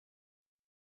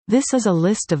This is a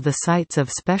list of the Sites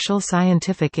of Special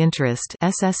Scientific Interest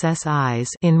 (SSSIs)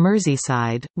 in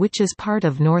Merseyside, which is part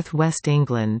of North West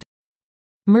England.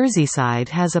 Merseyside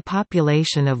has a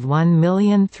population of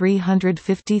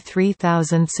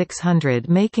 1,353,600,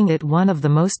 making it one of the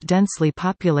most densely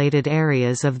populated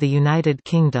areas of the United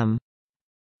Kingdom.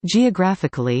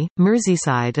 Geographically,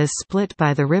 Merseyside is split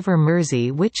by the River Mersey,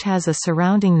 which has a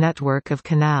surrounding network of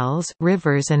canals,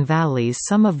 rivers and valleys,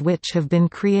 some of which have been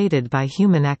created by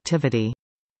human activity.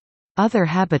 Other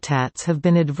habitats have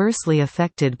been adversely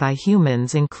affected by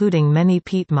humans, including many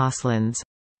peat mosslands.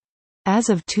 As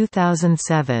of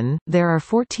 2007, there are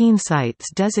 14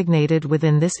 sites designated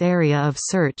within this area of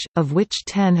search, of which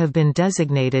 10 have been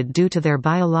designated due to their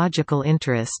biological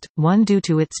interest, 1 due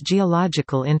to its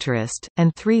geological interest,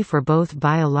 and 3 for both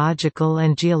biological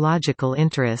and geological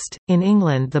interest. In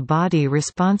England, the body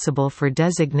responsible for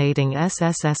designating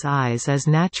SSSIs is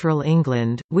Natural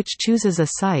England, which chooses a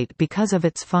site because of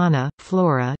its fauna,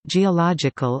 flora,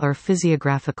 geological or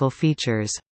physiographical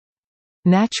features.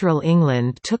 Natural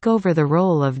England took over the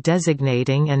role of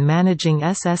designating and managing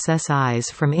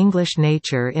SSSIs from English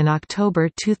Nature in October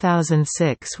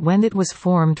 2006 when it was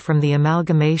formed from the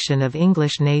amalgamation of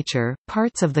English Nature,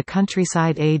 parts of the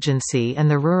Countryside Agency and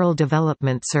the Rural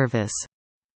Development Service.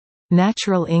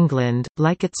 Natural England,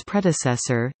 like its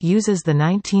predecessor, uses the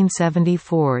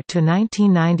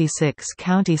 1974–1996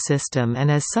 county system, and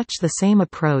as such the same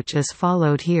approach is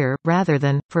followed here, rather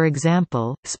than, for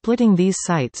example, splitting these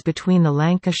sites between the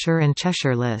Lancashire and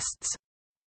Cheshire lists.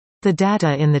 The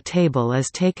data in the table is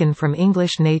taken from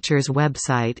English Nature's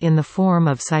website in the form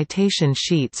of citation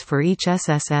sheets for each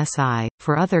SSSI.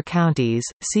 For other counties,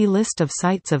 see List of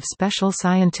Sites of Special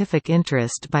Scientific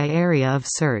Interest by area of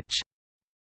search.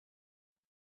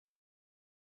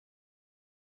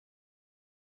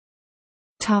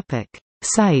 Topic: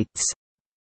 Sites.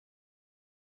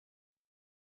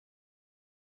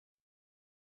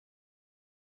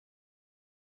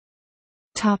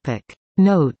 Topic: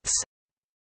 Notes.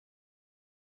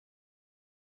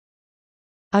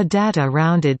 A data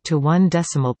rounded to one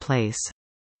decimal place.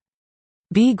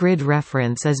 B grid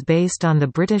reference is based on the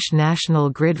British National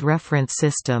Grid Reference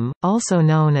System, also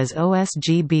known as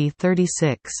OSGB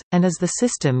 36, and is the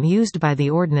system used by the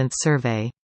Ordnance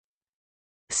Survey.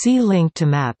 See link to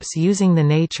maps using the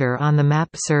Nature on the Map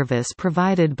service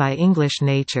provided by English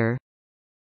Nature.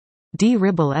 Dee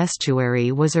Ribble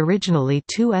Estuary was originally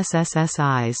 2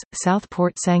 SSSIs,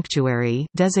 Southport Sanctuary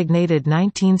designated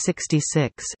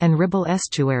 1966 and Ribble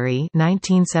Estuary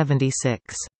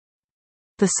 1976.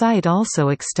 The site also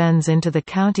extends into the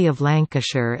county of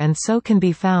Lancashire and so can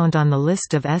be found on the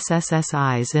list of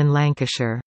SSSIs in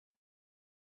Lancashire.